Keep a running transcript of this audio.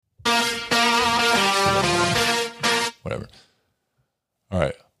All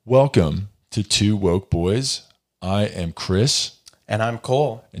right. Welcome to Two Woke Boys. I am Chris. And I'm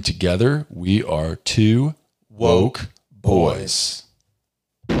Cole. And together we are Two Woke Boys.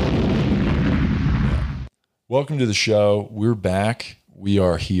 Welcome to the show. We're back. We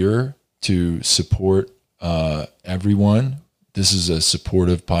are here to support everyone. This is a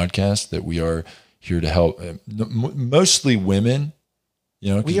supportive podcast that we are here to help mostly women.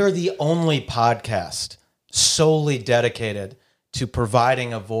 You know, we are the only podcast solely dedicated to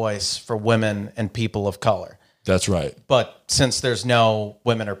providing a voice for women and people of color. That's right. But since there's no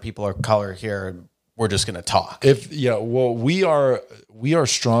women or people of color here, we're just going to talk. We are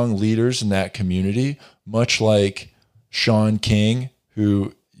strong leaders in that community, much like Sean King,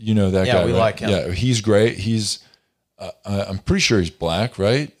 who, you know, that guy. Yeah, we like him. Yeah, he's great. He's, I'm pretty sure he's black,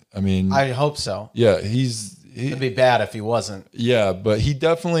 right? I mean, I hope so. Yeah, it'd be bad if he wasn't. Yeah, but he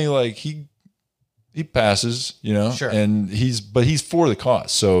definitely he passes, you know, sure. And he's for the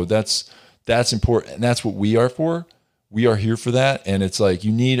cause. So that's important. And that's what we are for. We are here for that. And it's like,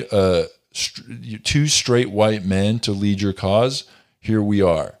 you need two straight white men to lead your cause. Here we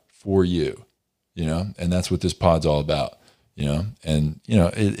are for you, you know, and that's what this pod's all about, you know, and, you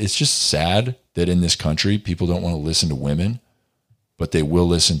know, it's just sad that in this country, people don't want to listen to women, but they will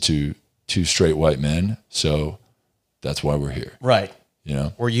listen to two straight white men. So that's why we're here. Right. You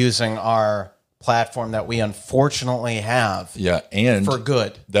know, we're using our platform that we unfortunately have. Yeah. And for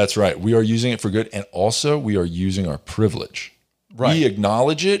good. That's right. We are using it for good. And also we are using our privilege. Right. We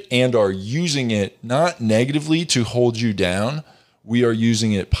acknowledge it and are using it not negatively to hold you down. We are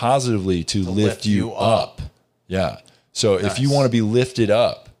using it positively to lift you up. Yeah. So nice. If you want to be lifted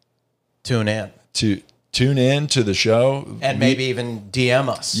up, tune in to the show and maybe even DM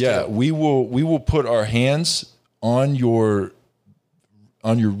us. Yeah. Too. We will put our hands on your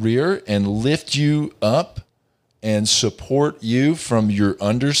rear and lift you up and support you from your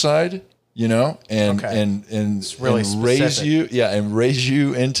underside, you know, and really and raise you, and raise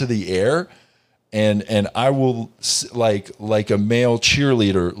you into the air, and I will like a male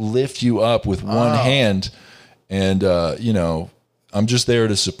cheerleader lift you up with one hand, and you know, I'm just there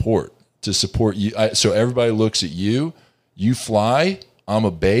to support you. So everybody looks at you. You fly. I'm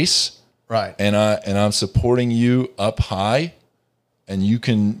a base, right? And I'm supporting you up high. And you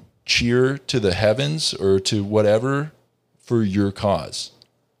can cheer to the heavens or to whatever for your cause.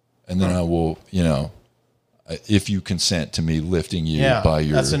 And then I will, you know, if you consent to me lifting you by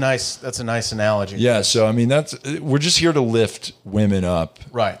your... That's a nice analogy. Yeah. So, I mean, we're just here to lift women up.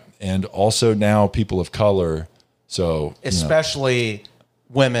 Right. And also now people of color. So, especially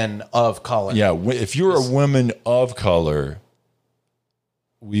women of color. Yeah. If you're a woman of color,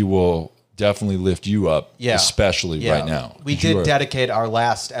 we will definitely lift you up, especially right now. We did dedicate our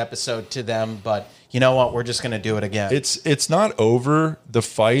last episode to them, but you know what? We're just going to do it again. It's not over the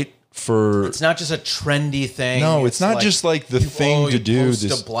fight for... It's not just a trendy thing. No, it's not like just like the thing to do.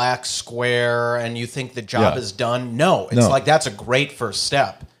 Post a black square and you think the job is done. No, it's like that's a great first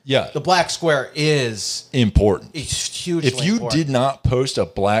step. Yeah. The black square is... important. It's hugely important. If you did not post a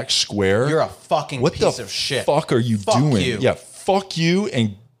black square... You're a fucking piece of shit. What the fuck are you doing? You. Yeah, fuck you,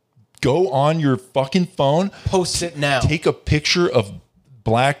 and go on your fucking phone. Post it now. Take a picture of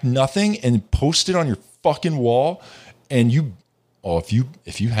black nothing and post it on your fucking wall. And if you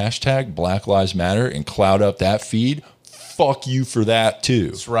hashtag Black Lives Matter and cloud up that feed, fuck you for that too.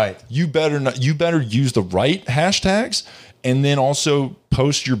 That's right. You better use the right hashtags and then also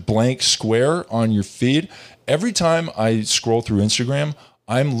post your blank square on your feed. Every time I scroll through Instagram,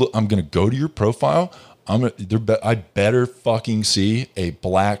 I'm going to go to your profile. I better fucking see a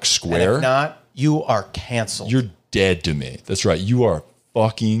black square. And if not, you are canceled. You're dead to me. That's right. You are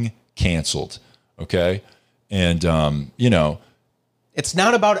fucking canceled. Okay. And, you know, it's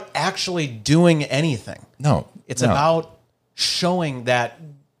not about actually doing anything. No, it's about showing that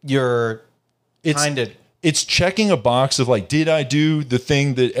you're it's checking a box of like, did I do the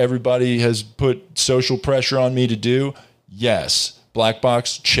thing that everybody has put social pressure on me to do? Yes. Black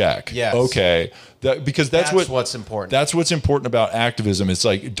box, check. Yes. Okay. Because that's what's important. That's what's important about activism. It's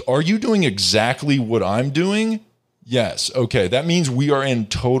like, are you doing exactly what I'm doing? Yes. Okay. That means we are in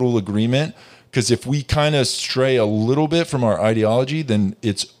total agreement. Because if we kind of stray a little bit from our ideology, then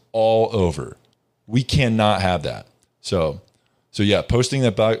it's all over. We cannot have that. So yeah, posting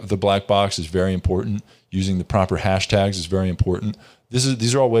the black box is very important. Using the proper hashtags is very important.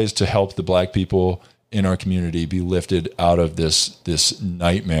 These are all ways to help the black people in our community be lifted out of this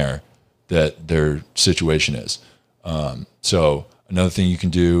nightmare that their situation is. So another thing you can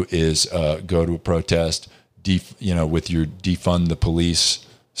do is go to a protest, with your defund the police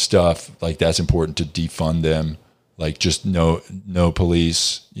stuff. Like, that's important to defund them. like just no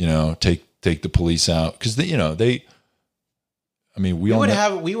police, take the police out. Cause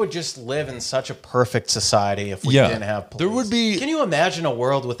we would just live in such a perfect society if we Yeah. didn't have police. There would be- Can you imagine a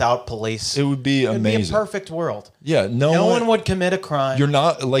world without police? it would be It'd amazing. be a perfect world. Yeah. No one would commit a crime. you're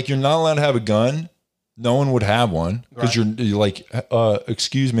not allowed to have a gun. No one would have one because Right. you're like,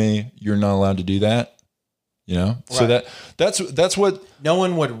 excuse me, you're not allowed to do that. So Right. that's what, No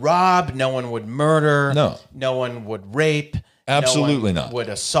one would rob. No one would murder. No. No one would rape. Absolutely no one not. would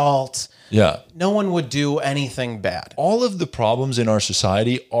assault. yeah. No one would do anything bad. All of the problems in our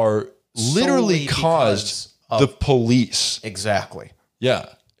society are literally Solely caused because the police. Exactly. Yeah.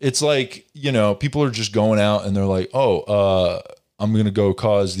 It's like, people are just going out and they're like, I'm going to go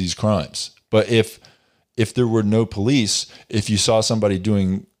cause these crimes. But if there were no police, if you saw somebody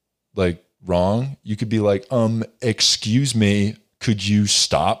doing like wrong, you could be like, excuse me, could you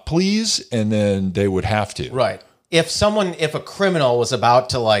stop please? And then they would have to. Right. If a criminal was about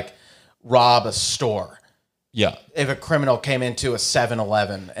to like rob a store, Yeah. if a criminal came into a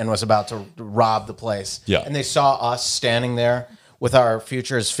 7-Eleven and was about to rob the place, Yeah. and they saw us standing there with our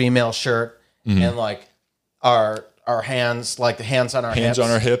Futures female shirt Mm-hmm. and like our hands, like the hands on our Hands hips. on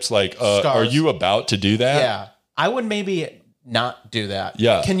our hips. Like, are Scars. you about to do that? Yeah. I would maybe not do that.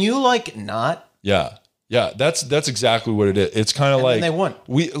 Yeah. Can you like not? Yeah. Yeah. That's exactly what it is. It's kind of like they wouldn't.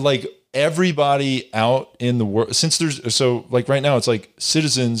 we like everybody out in the world, since there's so like right now it's like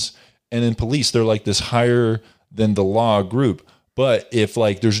citizens and then police, they're like this higher than the law group. But if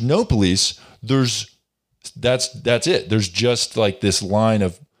like there's no police, that's it. There's just like this line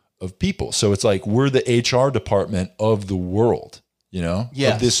of people. So it's like we're the HR department of the world,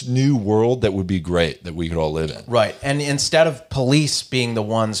 Yes. of this new world that would be great that we could all live in. Right. And instead of police being the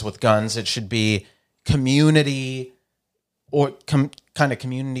ones with guns, it should be community or kind of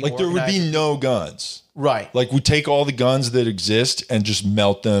community. Like there would be organizing. no guns. Right. Like we take all the guns that exist and just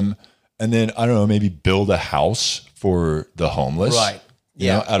melt them, and then I don't know, maybe build a house for the homeless, Right.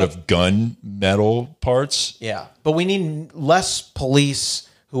 out of gun metal parts. Yeah. But we need less police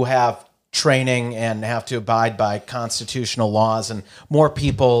who have training and have to abide by constitutional laws, and more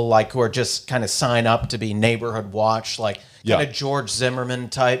people like who are just kind of sign up to be neighborhood watch, like kind of George Zimmerman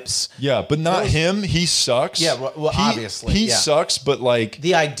types. Yeah, but not him. He sucks. Yeah, well, obviously, he yeah. sucks. But like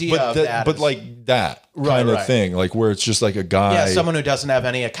The idea of that but is- like that Right, kind of right. thing, like where it's just like a guy. Yeah, someone who doesn't have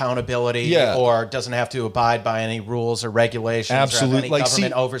any accountability Yeah. or doesn't have to abide by any rules or regulations or Absolute- have any like,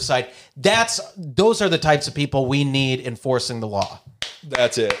 government see- oversight. Those are the types of people we need enforcing the law.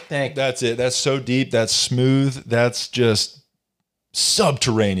 That's it. Thank you. That's it. That's so deep. That's smooth. That's just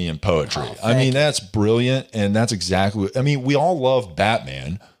subterranean poetry. I mean, that's brilliant. And that's exactly what, I mean, we all love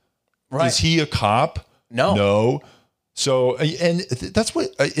Batman. Right. Is he a cop? No. No. So, and that's what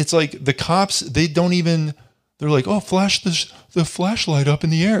it's like. The cops, they don't even, they're like, oh, flash the flashlight up in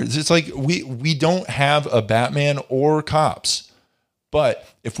the air. It's like, we don't have a Batman or cops, but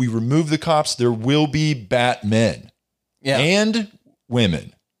if we remove the cops, there will be Batmen. Yeah. And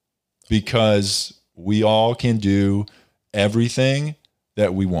women, because we all can do everything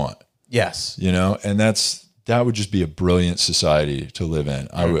that we want, Yes. and that would just be a brilliant society to live in.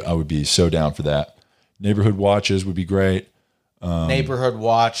 I would be so down for that. Neighborhood watches would be great. Neighborhood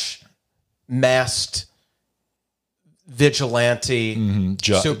watch, masked vigilante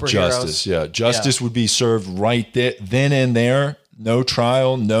superheroes. Justice. Yeah. Justice would be served right then and there. No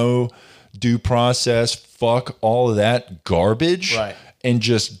trial, no due process. Fuck all of that garbage. Right. And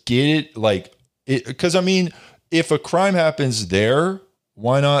just get it like it. Because I mean, if a crime happens there,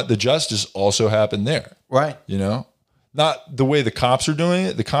 why not the justice also happen there? Right. Not the way the cops are doing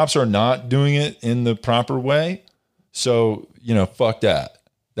it. The cops are not doing it in the proper way. So, fuck that.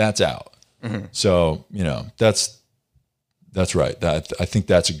 That's out. Mm-hmm. So, that's right. I think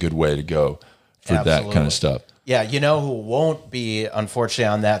that's a good way to go for that kind Absolutely. of stuff. Yeah. Who won't be, unfortunately,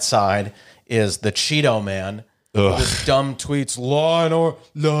 on that side is the Cheeto Man. Ugh. With dumb tweets, law and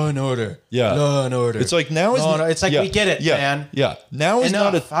order. Yeah. Law and order. It's like now is Law and order. It's like, yeah, we get it, yeah, man. Yeah. Now is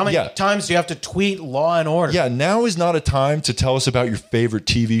Enough. not a How many yeah. times do you have to tweet law and order? Yeah, now is not a time to tell us about your favorite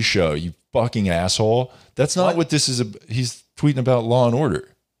TV show, you fucking asshole. That's not what this is. He's tweeting about Law and Order,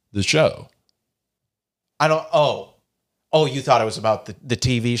 the show. I don't. Oh, you thought it was about the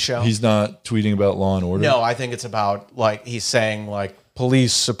TV show? He's not tweeting about Law and Order. No, I think it's about like he's saying like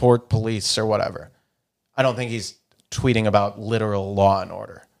police support police or whatever. I don't think he's tweeting about literal law and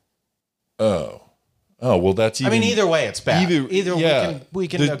order. Oh, well, that's even. I mean, either way, it's bad. Either yeah. we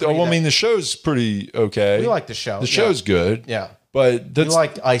can. The, agree I mean, that the show's pretty okay. we like the show. The show's good. Yeah. But You that's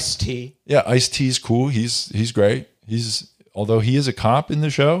like Ice-T? yeah. Ice-T's cool. He's great. He's although he is a cop in the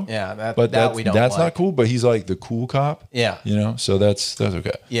show. Yeah, that's we don't not like. cool. But he's like the cool cop. Yeah. You know, so that's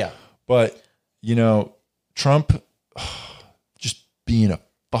okay. Yeah. But you know, Trump just being a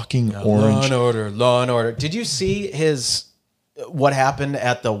fucking orange. Law and order. Did you see what happened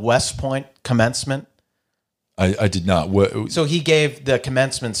at the West Point commencement? I did not. What? So he gave the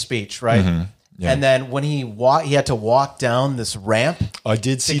commencement speech, right? Mm-hmm. Yeah. And then when he had to walk down this ramp. I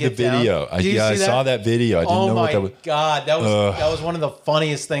did see the get down. video. Did you see I that? saw that video. I didn't know what that was. Oh my God, that was one of the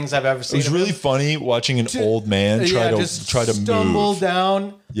funniest things I've ever seen. It was really funny watching an old man try to stumble move.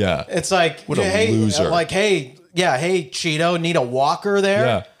 down. Yeah, It's like, what a loser. hey, Cheeto, need a walker there?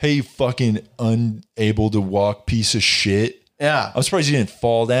 yeah. Hey, you fucking unable to walk piece of shit. Yeah. I'm surprised he didn't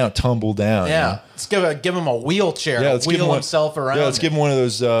fall down, tumble down. Yeah. You know? Let's give him a wheelchair. Yeah, let's give him one, himself around. Yeah, let's give him one of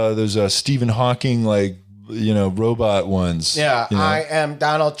those Stephen Hawking robot ones. Yeah, you know? I am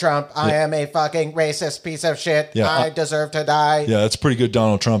Donald Trump. I am a fucking racist piece of shit. Yeah, I deserve to die. Yeah, that's pretty good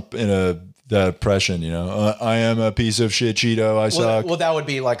Donald Trump in that impression, you know. I am a piece of shit, Cheeto. I suck. Well, that would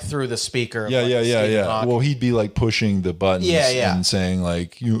be like through the speaker. Yeah. Stephen Hawking. Well, he'd be like pushing the buttons and saying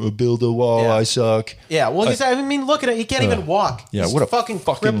like, "You build a wall, Yeah. I suck." Yeah, well, look at it. He can't even walk. Yeah, He's what a fucking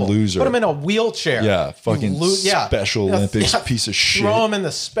fucking crippled. loser. Put him in a wheelchair. Yeah, fucking Special Olympics piece of shit. Throw him in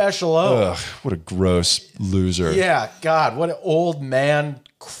the Special O. Ugh, what a gross loser. Yeah, God, what an old man,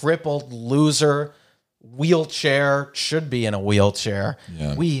 crippled loser, wheelchair, should be in a wheelchair.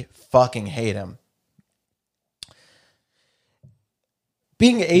 Yeah. We fucking hate him.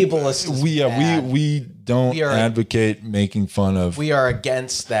 Being ableist is bad. we don't advocate making fun of. We are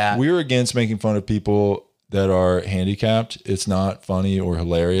against that. We're against making fun of people that are handicapped. It's not funny or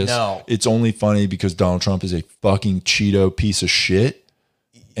hilarious. No. It's only funny because Donald Trump is a fucking Cheeto piece of shit.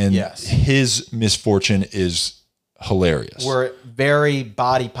 And his misfortune is hilarious. We're very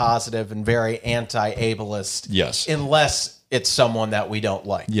body positive and very anti-ableist. Yes. Unless it's someone that we don't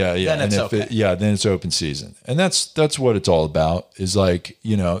like. Yeah. Then it's okay. Then it's open season. And that's what it's all about, is like,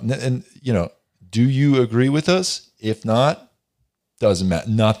 you know, and you know, do you agree with us? If not, doesn't matter.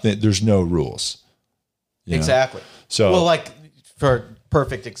 Nothing, there's no rules. You know? Exactly. So, well, like, for a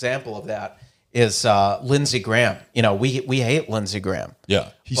perfect example of that is Lindsey Graham. You know, we hate Lindsey Graham. Yeah,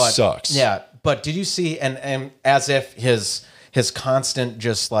 he sucks. Yeah, but did you see, and as if his constant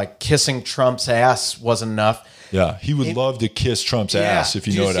just like kissing Trump's ass wasn't enough. Yeah, he would love to kiss Trump's ass, if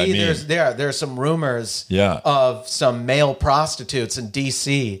you know what I mean. There's some rumors Yeah. of some male prostitutes in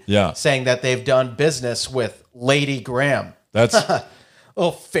D.C. Yeah. saying that they've done business with Lady Graham. That's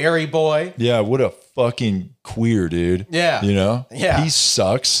Little fairy boy. yeah, what a fucking queer dude. Yeah. You know? Yeah. He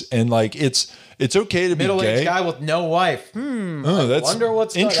sucks, and like it's okay to be Middle-aged gay. guy with no wife. Oh, that's wonder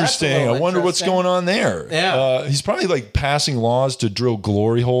what's that's a interesting. little I wonder what's interesting. going on there. Yeah. He's probably like passing laws to drill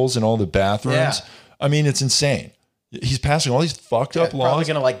glory holes in all the bathrooms. Yeah. I mean, it's insane. He's passing all these fucked up Probably laws.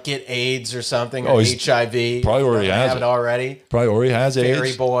 gonna like get AIDS or something, Oh, or he's HIV. probably already Doesn't has have it. it already. Probably already has Fairy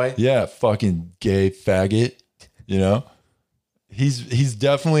AIDS. boy. Yeah, fucking gay faggot. You know, he's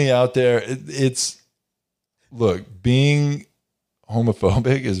definitely out there. It's look, being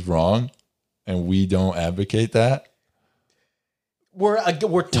homophobic is wrong, and we don't advocate that. We're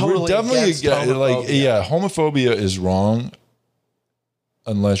totally We're definitely against like homophobia. homophobia is wrong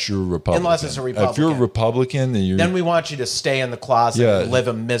unless you're a Republican. Unless it's a Republican. If you're a Republican, then you're Then we want you to stay in the closet Yeah. and live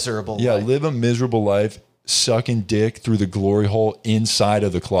a miserable life. live a miserable life, sucking dick through the glory hole inside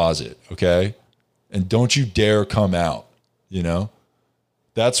of the closet, okay? And don't you dare come out, you know?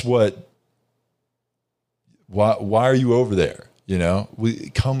 That's what why are you over there, you know? We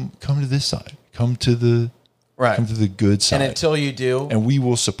come to this side. Come to the good side. And until you do, and we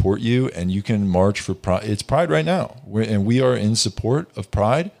will support you, and you can march for Pride. It's Pride right now, and we are in support of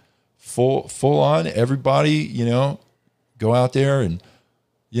Pride, full on. Everybody, you know, go out there and,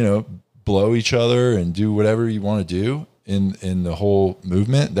 you know, blow each other and do whatever you want to do in the whole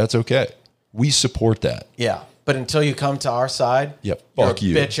movement. That's okay. We support that. yeah. But until you come to our side, Yeah, you're fuck a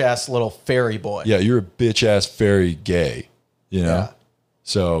you. bitch ass little fairy boy. Yeah, you're a bitch ass fairy gay, you know. Yeah.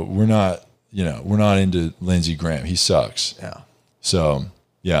 So we're not into Lindsey Graham. He sucks. Yeah. So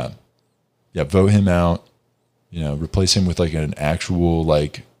yeah, vote him out. You know, replace him with like an actual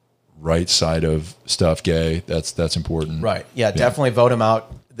like right side of stuff gay. That's important. Right. Yeah, definitely vote him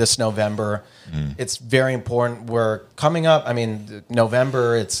out this November. Mm. It's very important. We're coming up. I mean,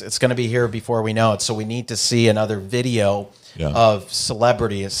 November, it's going to be here before we know it. So we need to see another video of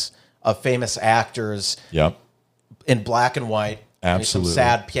celebrities, of famous actors Yep. in black and white. Absolutely. Some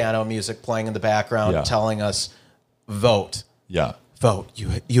sad piano music playing in the background telling us, vote. Yeah. Vote.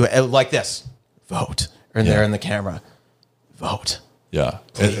 You like this. Vote. And they're in the camera. Vote. Yeah,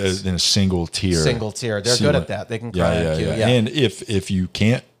 in a single tier. Single tier. They're good at that. They can cry at you. Yeah. And if you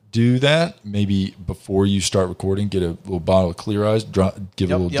can't do that, maybe before you start recording, get a little bottle of Clear Eyes,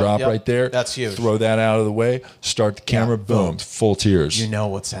 give a little drop right there. That's huge. Throw that out of the way. Start the camera. Boom. Full tears. You know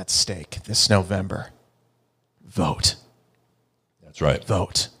what's at stake this November. Vote. That's right.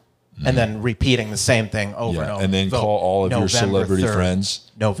 Vote. And then repeating the same thing over and over. And then Vote. call all of your celebrity 3rd.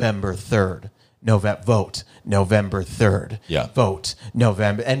 friends. November 3rd. Vote. November 3rd. Yeah. Vote.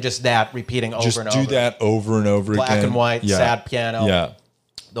 November. And just that repeating over and over. Just do that over and over again. Black and white, sad piano. Yeah.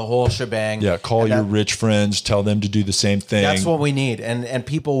 The whole shebang. Yeah. Call your rich friends. Tell them to do the same thing. That's what we need. And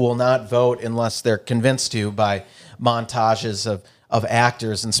people will not vote unless they're convinced to by montages of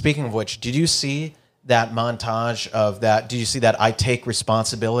actors. And speaking of which, did you see that montage of that? Did you see that I Take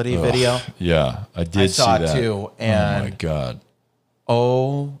Responsibility video? Yeah, I did. I saw see it that too. And oh my god.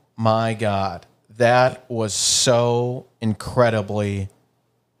 Oh my God. That was so incredibly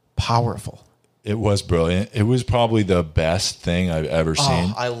powerful. It was brilliant. It was probably the best thing I've ever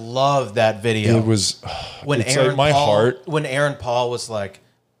seen. I love that video. It was when it's Aaron like my Paul, heart. When Aaron Paul was like,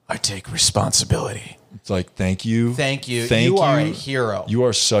 I take responsibility. It's like, thank you. Thank you. You are a hero. You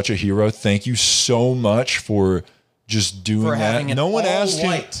are such a hero. Thank you so much for just doing for that. having an No one asked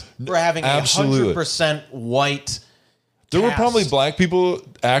white, him. for having Absolutely. 100% white. There were cast. probably black people,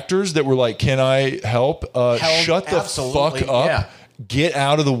 actors that were like, "Can I help? Shut the fuck up. Yeah. Get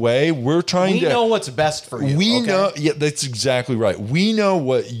out of the way. We're trying to. We know what's best for you. We okay? know. Yeah, that's exactly right. We know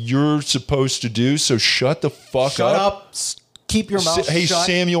what you're supposed to do. So shut the fuck Shut up. up. Keep your mouth Hey, shut.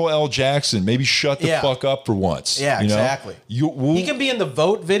 Samuel L. Jackson, maybe shut the fuck up for once. Yeah, you know? exactly. He can be in the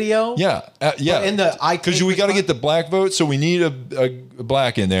vote video. Yeah, yeah. In the because we got to get the black vote, so we need a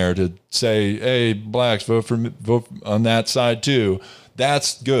black in there to say, "Hey, blacks, vote on that side too."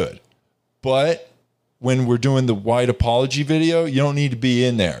 That's good, but when we're doing the white apology video, you don't need to be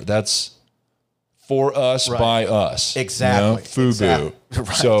in there. That's for us by us. Exactly. You know? FUBU. Exactly.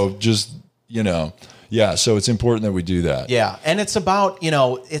 Right. So just yeah. So it's important that we do that. Yeah, and it's about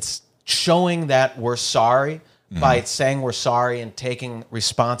it's showing that we're sorry by saying we're sorry and taking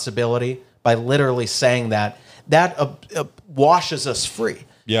responsibility by literally saying that washes us free.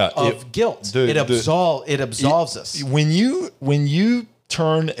 Yeah, of guilt. It absolves us. When you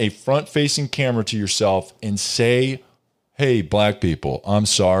turn a front-facing camera to yourself and say, "Hey, black people, I'm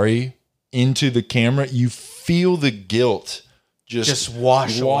sorry," into the camera, you feel the guilt just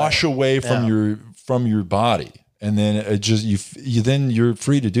wash away from your body, and then it just then you're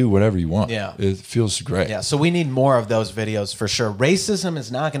free to do whatever you want. Yeah, it feels great. Yeah, so we need more of those videos for sure. Racism is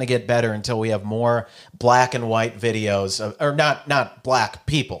not going to get better until we have more black and white videos, or not black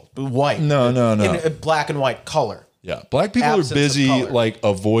people, white. No. In black and white color. Yeah, black people are busy like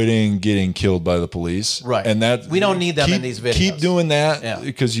avoiding getting killed by the police, right? And that we don't need them in these videos. Keep doing that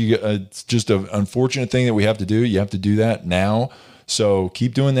because it's just an unfortunate thing that we have to do. You have to do that now, so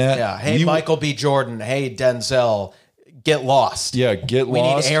keep doing that. Yeah. Hey, Michael B. Jordan. Hey, Denzel. Get lost. Yeah, get lost. We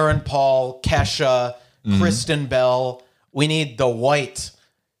need Aaron Paul, Kesha, Kristen Bell. We need the white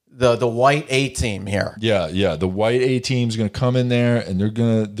A team here. Yeah. The white A team's going to come in there and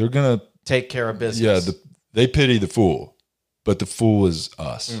they're gonna take care of business. Yeah. They pity the fool, but the fool is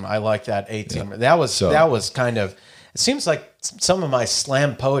us. I like that A team. Yeah. That was kind of. It seems like some of my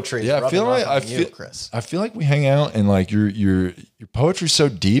slam poetry. Yeah, Chris. I feel like we hang out and like your poetry's so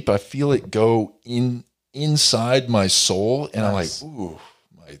deep. I feel it go inside my soul, and I'm like, ooh,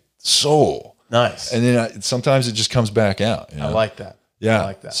 my soul. Nice. And then sometimes it just comes back out. I like that. Yeah. I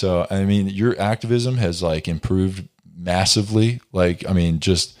like that. So I mean, your activism has like improved massively. Like, I mean,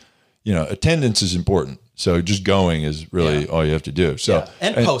 just attendance is important. So just going is really all you have to do. So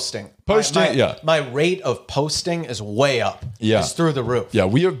and posting. My rate of posting is way up. Yeah, it's through the roof. Yeah,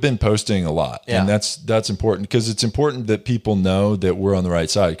 we have been posting a lot, and that's important because it's important that people know that we're on the right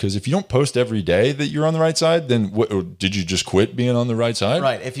side. Because if you don't post every day that you're on the right side, then did you just quit being on the right side?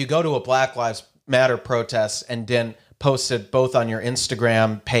 Right. If you go to a Black Lives Matter protest and then post it both on your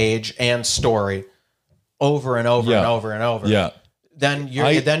Instagram page and story over and over and over and over. Yeah. Then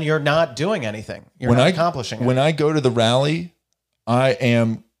you're not doing anything. You're not accomplishing anything. When I go to the rally, I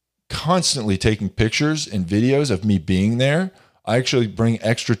am constantly taking pictures and videos of me being there. I actually bring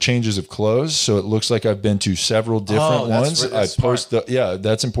extra changes of clothes, so it looks like I've been to several different ones. I post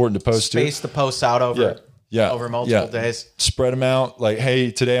that's important to post too. Space the posts out over multiple days. Spread them out. Like, hey,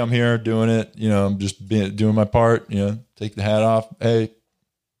 today I'm here doing it. I'm just doing my part. Take the hat off. Hey,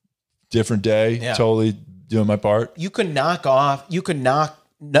 different day. Totally doing my part. You can knock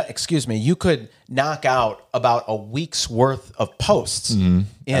no, excuse me, you could knock out about a week's worth of posts in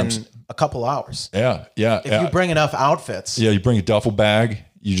a couple hours. Yeah. Yeah. If you bring enough outfits. Yeah. You bring a duffel bag,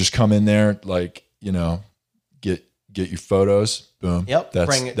 you just come in there, like, get your photos. Boom. Yep.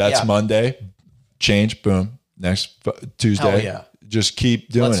 That's Monday. Change. Boom. Next Tuesday. Hell yeah. Just keep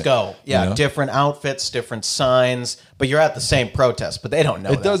doing it. Let's go. Yeah. you know? Different outfits, different signs, but you're at the same protest, but they don't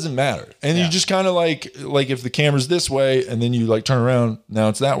know It that. doesn't matter. And you just kind of like if the camera's this way and then you like turn around, now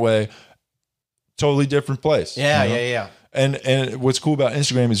it's that way, totally different place. Yeah. you know? Yeah. And what's cool about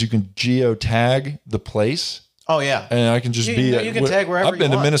Instagram is you can geotag the place. Oh yeah. And I can just You be. can tag wherever I've been you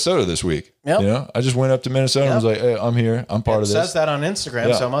to want. Minnesota this week. Yep. I just went up to Minnesota and was like, "Hey, I'm here. I'm part It of this." says that on Instagram,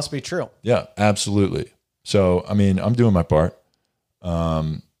 Yeah. so it must be true. Yeah, absolutely. So I mean, I'm doing my part.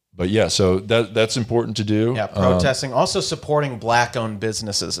 But yeah, so that's important to do. Yeah, protesting. Also supporting Black-owned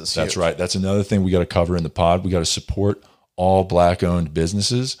businesses is huge. That's right. That's another thing we got to cover in the pod. We got to support all Black-owned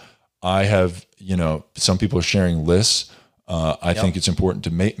businesses. I have, some people are sharing lists. I think it's important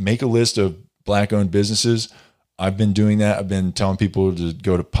to make a list of Black-owned businesses. I've been doing that. I've been telling people to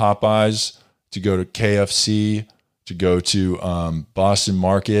go to Popeyes, to go to KFC, to go to Boston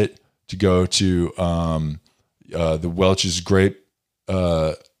Market, to go to the Welch's Grape,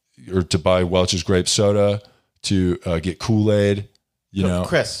 or to buy Welch's Grape Soda, to get Kool-Aid.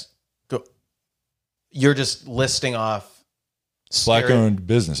 Chris, go. You're just listing off Black-owned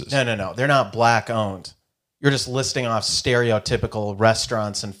businesses. No. They're not Black-owned. You're just listing off stereotypical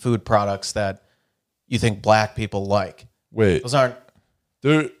restaurants and food products that you think Black people like. Wait, Those aren't.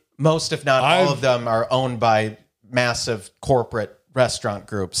 Most, if not all of them, are owned by massive corporate restaurant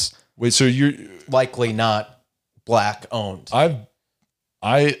groups. Wait, so you're likely not Black-owned.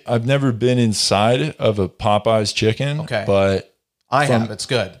 I've never been inside of a Popeyes chicken. Okay. But I have. It's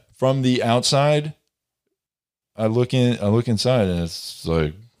good. From the outside, I look inside and it's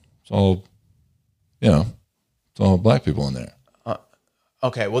like it's all Black people in there.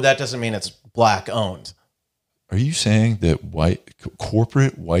 Okay, well that doesn't mean it's Black-owned. Are you saying that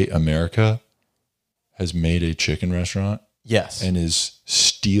corporate white America has made a chicken restaurant? Yes. And is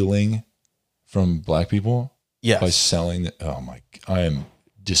stealing from Black people? Yes. By selling I am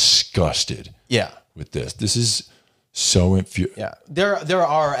disgusted. Yeah. With this. This is so infuriating. Yeah. There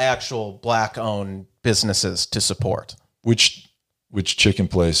are actual Black-owned businesses to support. Which chicken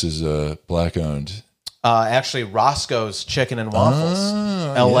place is Black-owned? Actually, Roscoe's Chicken and Waffles,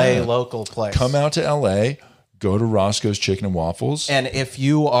 LA local place. Come out to LA, go to Roscoe's Chicken and Waffles. And if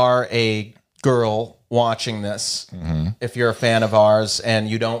you are a girl watching this, if you're a fan of ours and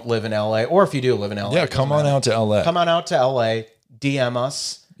you don't live in LA, or if you do live in LA, come on out to LA. Come on out to LA, DM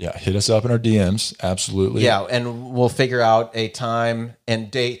us. Yeah, hit us up in our DMs. Absolutely. Yeah, and we'll figure out a time and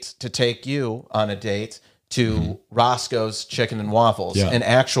date to take you on a date to Roscoe's Chicken and Waffles, an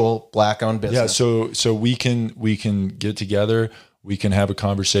actual Black-owned business. Yeah, so we can get together. We can have a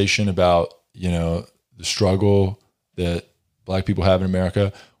conversation about the struggle that Black people have in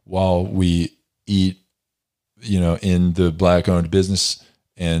America while we eat, in the Black-owned business,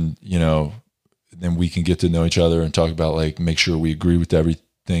 and then we can get to know each other and talk about make sure we agree with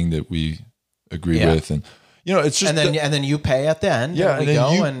everything that we agree with, and. It's just and then you pay at the end. Yeah,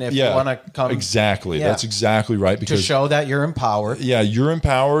 and if you want to come, exactly, that's exactly right. Because to show that you're empowered. Yeah, you're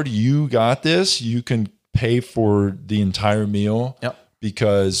empowered. You got this. You can pay for the entire meal. Yep.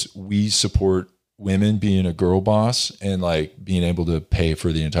 Because we support women being a girl boss and being able to pay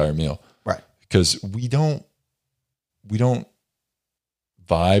for the entire meal. Right. Because we don't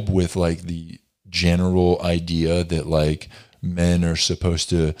vibe with the general idea that men are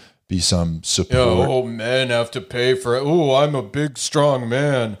supposed to be some support. Men have to pay for it. Oh, I'm a big, strong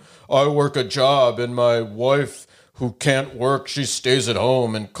man. I work a job, and my wife, who can't work, she stays at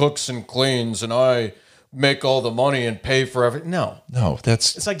home and cooks and cleans, and I make all the money and pay for everything. No,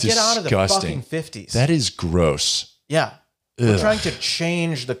 that's it's disgusting. Get out of the fucking 50s. That is gross. Yeah. Ugh. We're trying to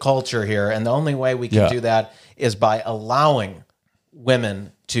change the culture here, and the only way we can do that is by allowing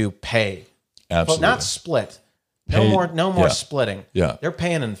women to pay. Absolutely. But not split. No more splitting. Yeah. They're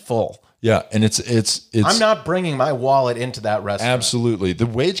paying in full. Yeah, and it's I'm not bringing my wallet into that restaurant. Absolutely. The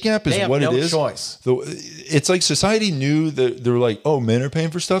wage gap is what it is. Choice. It's society knew that they were like, "Oh, men are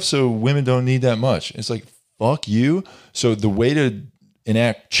paying for stuff, so women don't need that much." It's like, fuck you. So the way to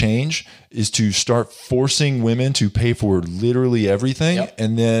enact change is to start forcing women to pay for literally everything,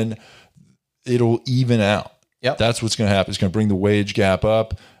 and then it'll even out. Yep. That's what's going to happen. It's going to bring the wage gap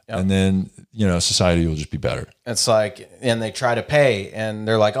up. And then, society will just be better. It's and they try to pay and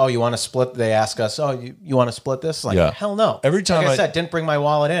they're like, oh, you want to split? They ask us, oh, you want to split this? Hell no. Every time I said, didn't bring my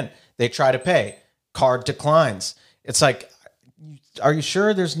wallet in. They try to pay. Card declines. It's are you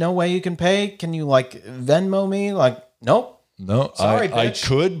sure there's no way you can pay? Can you like Venmo me? Like, nope. No, Sorry, I bitch.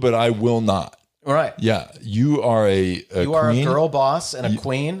 could, but I will not. Right. Yeah, you are a You are a queen. girl boss and a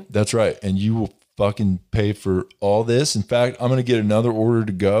queen. That's right, and you will fucking pay for all this. In fact, I'm gonna get another order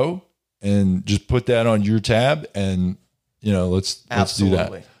to go and just put that on your tab, and let's do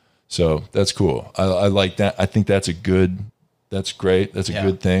Absolutely. that. So that's cool. I like that. I think that's great. That's a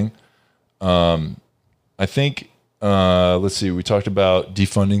good thing. I think. Let's see. We talked about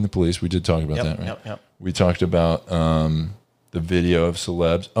defunding the police. We did talk about that, right? Yep. We talked about the video of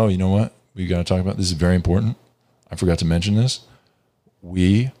celebs. Oh, you know what? We got to talk about this. Is very important. I forgot to mention this.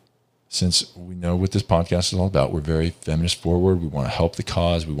 Since we know what this podcast is all about, we're very feminist forward. We want to help the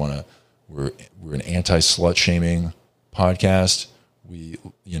cause. We're an anti-slut shaming podcast.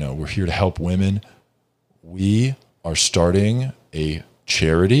 We're here to help women. We are starting a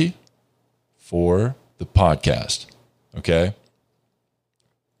charity for the podcast. Okay.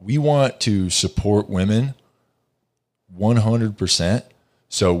 We want to support women 100%.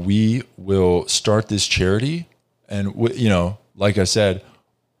 So we will start this charity. And, like I said,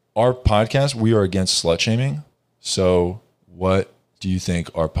 our podcast, we are against slut shaming. So what do you think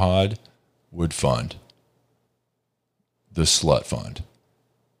our pod would fund? The Slut Fund.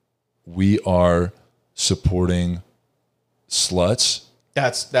 We are supporting sluts.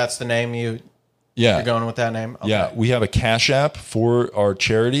 That's the name you're going with that name? Okay. Yeah, we have a Cash App for our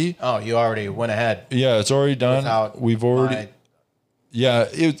charity. Oh, you already went ahead. Yeah, it's already done. We've already. Yeah,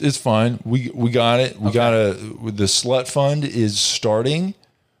 it's fine. We got it. The Slut Fund is starting.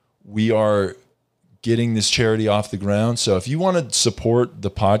 We are getting this charity off the ground. So if you want to support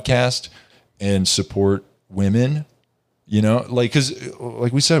the podcast and support women, because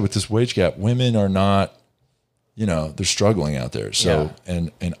like we said with this wage gap, women are not, they're struggling out there. So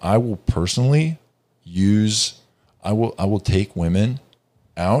and I will personally I will take women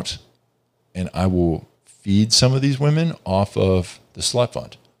out and I will feed some of these women off of the Slut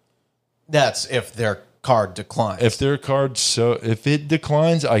Fund. That's if their card declines. If it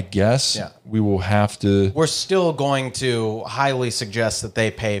declines, I guess we will have to. We're still going to highly suggest that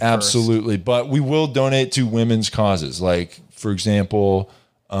they pay first. Absolutely. But we will donate to women's causes. Like, for example,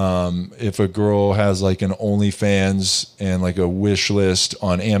 if a girl has like an OnlyFans and like a wish list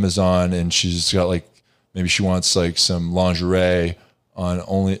on Amazon and she's got like, maybe she wants like some lingerie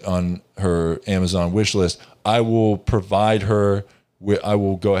on her Amazon wish list, I will provide her. I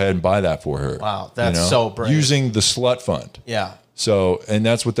will go ahead and buy that for her. Wow, that's so brave. Using the Slut Fund. Yeah. So, and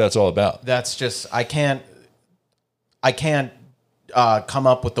that's what that's all about. That's just I can't come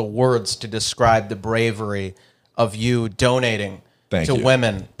up with the words to describe the bravery of you donating to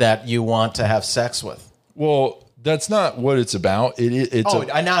women that you want to have sex with. Well, that's not what it's about.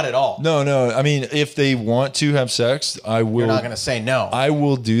 Not at all. No. I mean, if they want to have sex, I will. You're not going to say no. I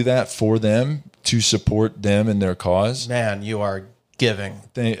will do that for them to support them in their cause. Man, you are giving.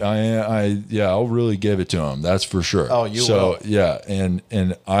 I'll really give it to them. That's for sure. Oh, you will. Yeah, and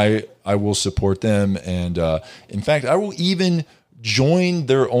I will support them, and in fact, I will even join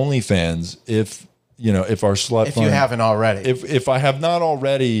their OnlyFans if our Slut Fund. If you haven't already. If I have not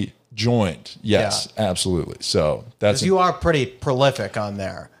already joined, yes, absolutely. So that's you are pretty prolific on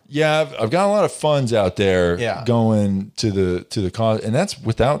there. Yeah, I've got a lot of funds out there going to the cause, and that's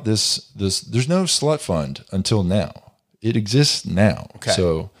without this. There's no Slut Fund until now. It exists now. Okay.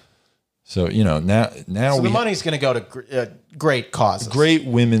 So now. So the money's going to go to great causes, great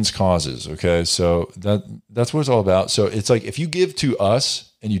women's causes. Okay, so that's what it's all about. So it's like if you give to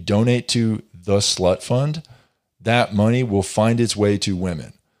us and you donate to the Slut Fund, that money will find its way to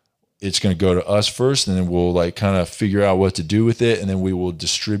women. It's going to go to us first, and then we'll like kind of figure out what to do with it, and then we will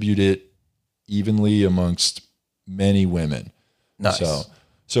distribute it evenly amongst many women. Nice.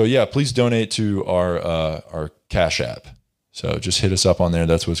 So yeah, please donate to our Cash App. So just hit us up on there.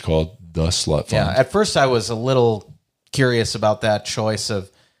 That's what's called the Slut Fund. Yeah. At first, I was a little curious about that choice of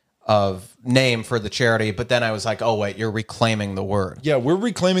name for the charity, but then I was like, oh wait, you're reclaiming the word. Yeah, we're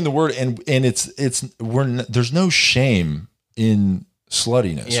reclaiming the word, and there's no shame in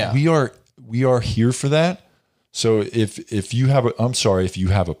sluttiness. Yeah. We are here for that. So if you have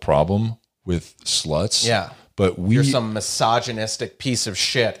a problem with sluts, yeah, but you're some misogynistic piece of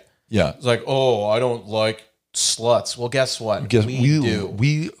shit. Yeah, it's like, oh, I don't like sluts. Well, guess what? We do.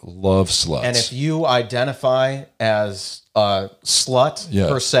 We love sluts. And if you identify as a slut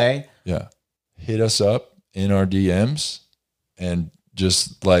per se, hit us up in our DMs and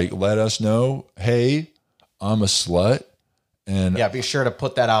just like let us know, hey, I'm a slut. And be sure to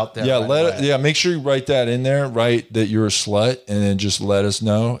put that out there. Yeah, make sure you write that in there, that you're a slut, and then just let us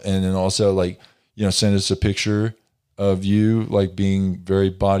know. And then also send us a picture of you like being very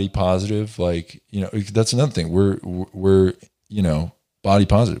body positive. Like, you know, that's another thing. We're, you know, body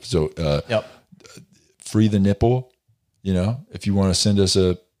positive. So, Yep. free the nipple, you know, if you want to send us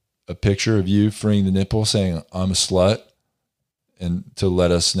a picture of you freeing the nipple saying I'm a slut, and to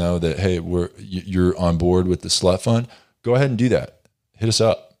let us know that, hey, you're on board with the slut fund, go ahead and do that. Hit us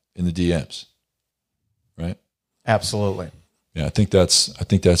up in the DMs. Right. Absolutely. Yeah. I think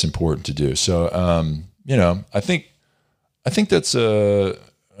that's important to do. So, you know, I think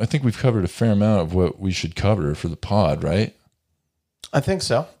we've covered a fair amount of what we should cover for the pod, right? I think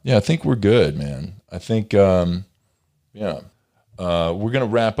so. Yeah, I think we're good, man. I think, we're going to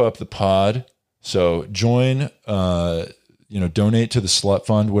wrap up the pod. So join, you know, donate to the Slut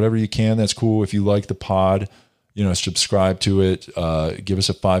Fund, whatever you can. That's cool. If you like the pod, you know, subscribe to it, give us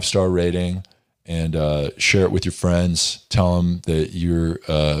a 5-star rating, and share it with your friends. Tell them that you're,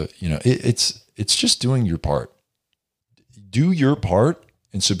 you know, it's just doing your part. Do your part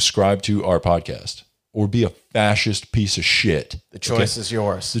and subscribe to our podcast, or be a fascist piece of shit. The choice is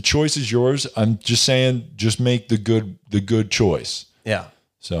yours. The choice is yours. I'm just saying, just make the good choice. Yeah.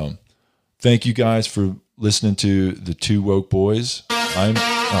 So thank you guys for listening to the Two Woke Boys. Hey,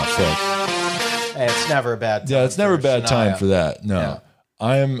 it's never a bad time. Yeah, it's never a bad time Shania. for that. No. Yeah.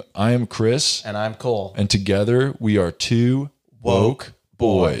 I am Chris. And I'm Cole. And together we are Two Woke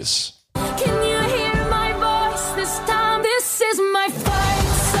Boys.